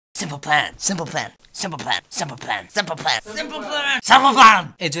Simple plan. Simple plan. Simple plan. Simple plan. Simple plan. Simple plan. Simple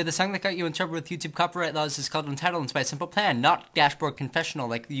plan. AJ, the song that got you in trouble with YouTube copyright laws is called Entitled. It's by Simple Plan, not Dashboard Confessional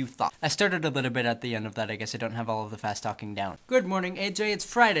like you thought. I started a little bit at the end of that. I guess I don't have all of the fast talking down. Good morning, AJ. It's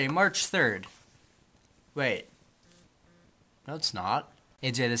Friday, March 3rd. Wait. No, it's not.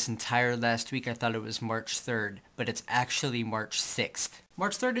 AJ, this entire last week I thought it was March 3rd, but it's actually March 6th.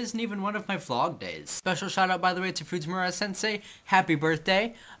 March 3rd isn't even one of my vlog days. Special shout out, by the way, to Fujimura Sensei. Happy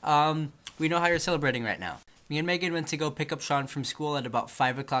birthday. We know how you're celebrating right now. Me and Megan went to go pick up Sean from school at about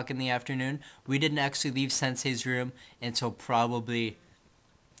 5 o'clock in the afternoon. We didn't actually leave Sensei's room until probably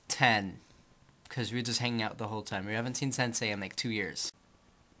 10, because we were just hanging out the whole time. We haven't seen Sensei in like 2 years.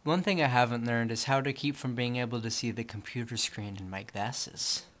 One thing I haven't learned is how to keep from being able to see the computer screen in my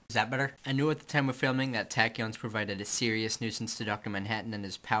glasses. Is that better? I knew at the time of filming that tachyons provided a serious nuisance to Dr. Manhattan and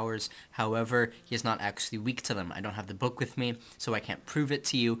his powers. However, he is not actually weak to them. I don't have the book with me, so I can't prove it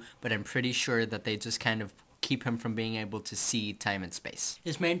to you, but I'm pretty sure that they just kind of keep him from being able to see time and space.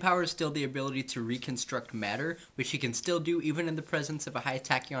 His main power is still the ability to reconstruct matter, which he can still do even in the presence of a high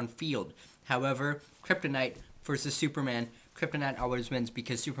tachyon field. However, Kryptonite versus Superman, Kryptonite always wins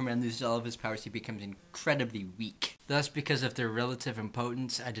because Superman loses all of his powers. He becomes incredibly weak. Thus, because of their relative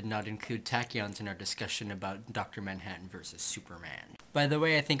impotence, I did not include tachyons in our discussion about Dr. Manhattan versus Superman. By the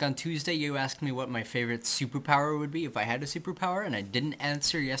way, I think on Tuesday you asked me what my favorite superpower would be if I had a superpower, and I didn't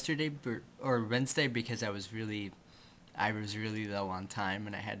answer yesterday or Wednesday because I was really low on time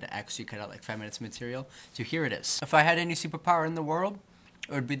and I had to actually cut out like 5 minutes of material. So here it is. If I had any superpower in the world,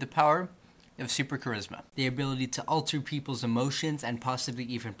 it would be the power of super charisma. The ability to alter people's emotions and possibly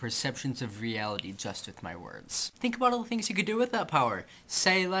even perceptions of reality just with my words. Think about all the things you could do with that power.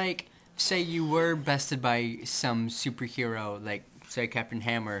 Say you were bested by some superhero, like say Captain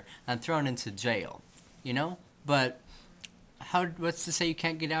Hammer, and thrown into jail, you know? But what's to say you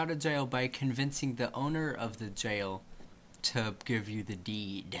can't get out of jail by convincing the owner of the jail to give you the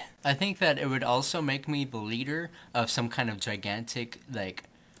deed? I think that it would also make me the leader of some kind of gigantic, like,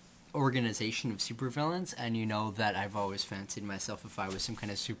 organization of supervillains, and you know that I've always fancied myself if I was some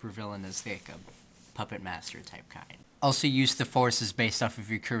kind of supervillain as like a puppet master type kind. Also use the forces based off of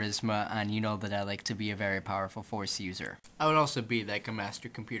your charisma, and you know that I like to be a very powerful force user. I would also be like a master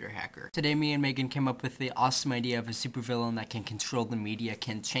computer hacker. Today me and Megan came up with the awesome idea of a supervillain that can control the media,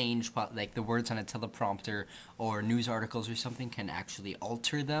 can change like the words on a teleprompter or news articles or something, can actually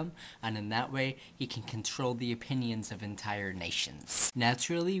alter them, and in that way he can control the opinions of entire nations.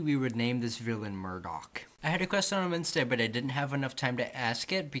 Naturally, we would name this villain Murdoch. I had a question on Wednesday, but I didn't have enough time to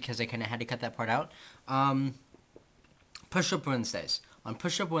ask it because I kind of had to cut that part out. Push-up Wednesdays. On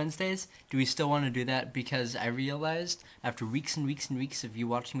Push-up Wednesdays, do we still want to do that? Because I realized after weeks and weeks and weeks of you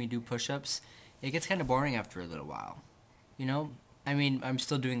watching me do push-ups, it gets kind of boring after a little while. You know? I mean, I'm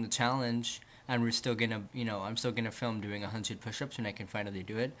still doing the challenge, and we're still gonna, you know, I'm still gonna film doing 100 push-ups when I can finally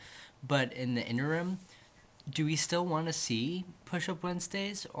do it. But in the interim, do we still want to see Push-up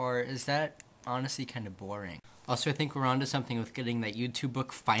Wednesdays, or is that honestly kind of boring? Also, I think we're onto something with getting that YouTube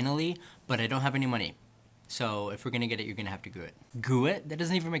book finally, but I don't have any money. So if we're going to get it, you're going to have to goo it. Goo it? That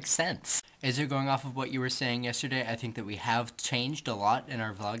doesn't even make sense. Is it going off of what you were saying yesterday? I think that we have changed a lot in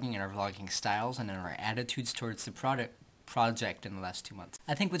our vlogging and our vlogging styles and in our attitudes towards the project in the last 2 months.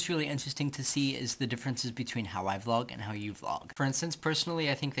 I think what's really interesting to see is the differences between how I vlog and how you vlog. For instance,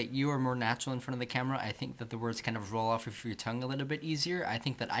 personally, I think that you are more natural in front of the camera. I think that the words kind of roll off of your tongue a little bit easier. I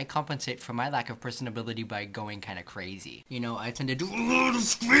think that I compensate for my lack of personability by going kind of crazy. You know, I tend to do a lot of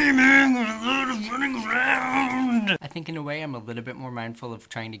screaming and a lot of running around. I think in a way I'm a little bit more mindful of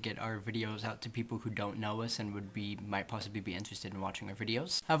trying to get our videos out to people who don't know us and might possibly be interested in watching our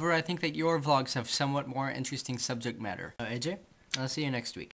videos. However, I think that your vlogs have somewhat more interesting subject matter. AJ, I'll see you next week.